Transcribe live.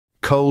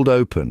cold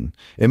open.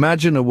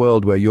 Imagine a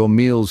world where your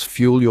meals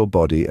fuel your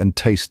body and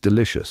taste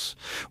delicious.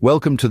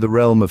 Welcome to the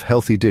realm of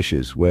healthy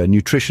dishes where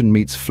nutrition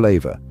meets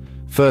flavor.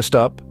 First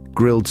up,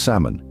 grilled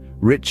salmon,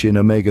 rich in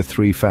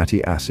omega-3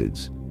 fatty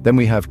acids. Then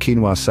we have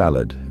quinoa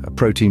salad, a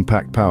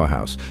protein-packed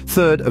powerhouse.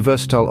 Third, a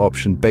versatile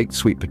option, baked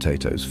sweet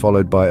potatoes,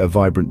 followed by a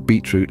vibrant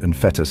beetroot and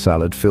feta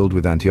salad filled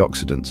with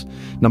antioxidants.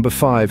 Number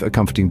 5, a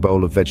comforting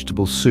bowl of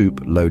vegetable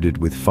soup loaded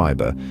with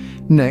fiber.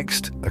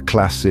 Next, a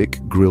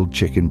classic grilled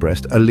chicken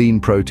breast, a lean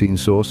protein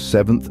source.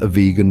 7th, a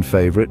vegan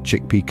favorite,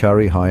 chickpea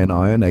curry high in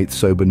iron. 8th,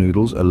 soba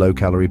noodles, a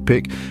low-calorie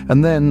pick.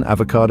 And then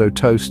avocado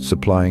toast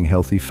supplying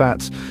healthy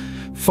fats.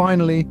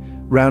 Finally,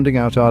 rounding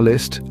out our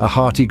list, a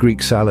hearty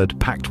Greek salad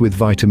packed with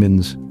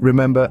vitamins.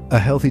 Remember, a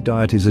healthy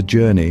diet is a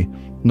journey,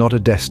 not a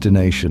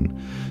destination.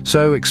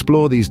 So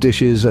explore these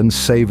dishes and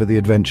savor the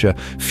adventure.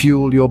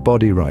 Fuel your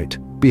body right.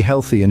 Be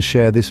healthy and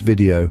share this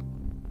video.